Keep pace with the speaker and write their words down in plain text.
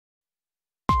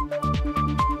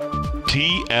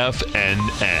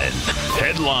TFNN.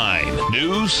 Headline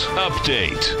News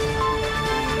Update.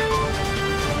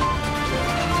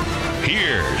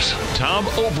 Here's Tom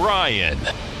O'Brien.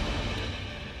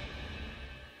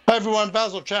 Hi everyone,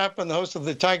 Basil Chapman, the host of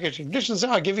the Tiger-TV Conditions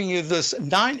Hour, giving you this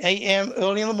 9 a.m.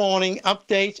 early in the morning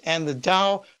update. And the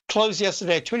Dow closed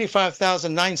yesterday at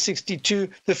 25,962.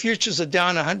 The futures are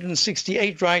down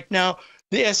 168 right now.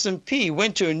 The S&P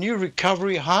went to a new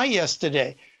recovery high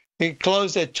yesterday. It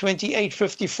closed at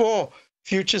 2854.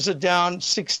 Futures are down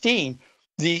 16.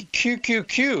 The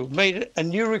QQQ made a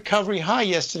new recovery high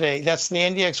yesterday. That's the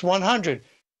NDX 100.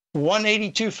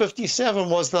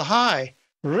 182.57 was the high.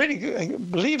 Really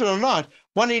good. Believe it or not,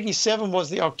 187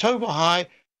 was the October high.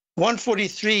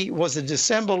 143 was the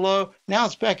December low. Now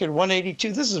it's back at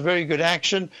 182. This is very good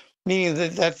action, meaning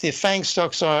that the FANG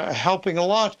stocks are helping a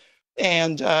lot.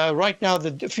 And right now,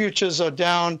 the futures are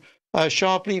down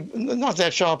sharply. Not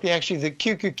that sharply, actually. The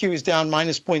QQQ is down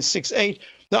minus 0.68.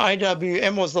 The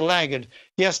IWM was the laggard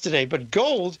yesterday. But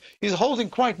gold is holding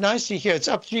quite nicely here. It's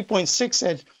up 3.6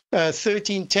 at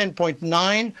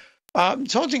 1310.9.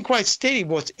 It's holding quite steady.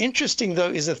 What's interesting,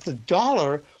 though, is that the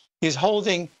dollar is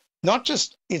holding not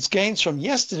just its gains from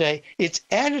yesterday, it's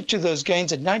added to those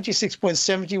gains at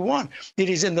 96.71. It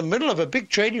is in the middle of a big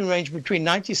trading range between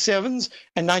 97s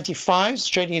and 95s,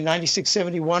 trading at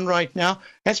 96.71 right now.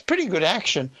 That's pretty good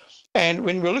action. And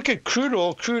when we look at crude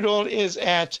oil is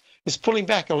pulling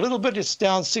back a little bit. It's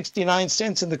down 69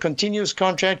 cents in the continuous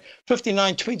contract.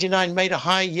 59.29 made a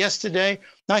high yesterday.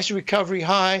 Nice recovery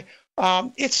high.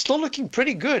 It's still looking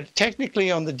pretty good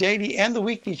technically on the daily and the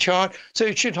weekly chart. So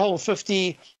it should hold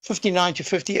 59 to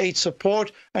 58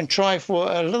 support and try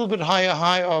for a little bit higher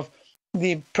high of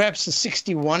perhaps the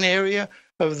 61 area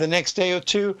over the next day or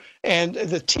two. And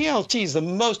the TLT is the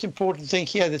most important thing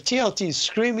here. The TLT is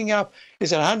screaming up.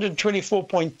 It's at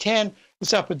 124.10.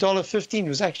 It's up $1.15. It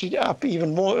was actually up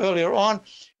even more earlier on.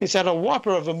 It's at a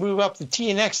whopper of a move up. The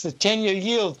TNX, the 10-year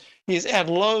yield, is at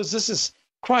lows. This is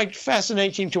quite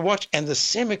fascinating to watch. And the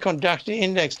semiconductor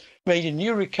index made a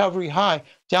new recovery high,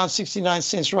 down 69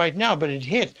 cents right now, but it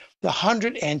hit the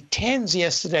 110s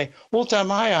yesterday. All-time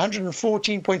high,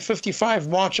 114.55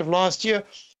 March of last year.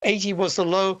 80 was the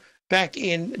low back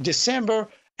in December,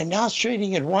 and now it's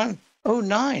trading at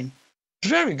 109.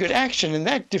 Very good action, and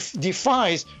that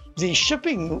defies the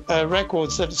shipping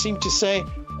records that seem to say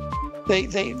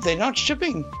they're not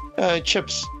shipping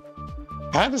chips.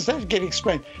 How does that get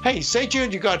explained? Hey, stay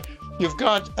tuned. You've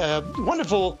got a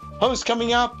wonderful host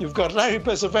coming up. You've got Larry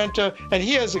Pesavento, and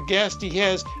he has a guest. He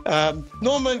has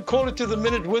Norman Quarter to the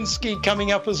Minute Winsky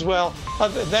coming up as well.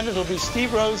 Then it'll be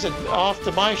Steve Rose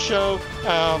after my show.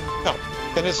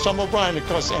 Then it's Tom O'Brien, of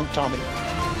course, and Tommy.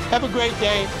 Have a great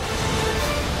day.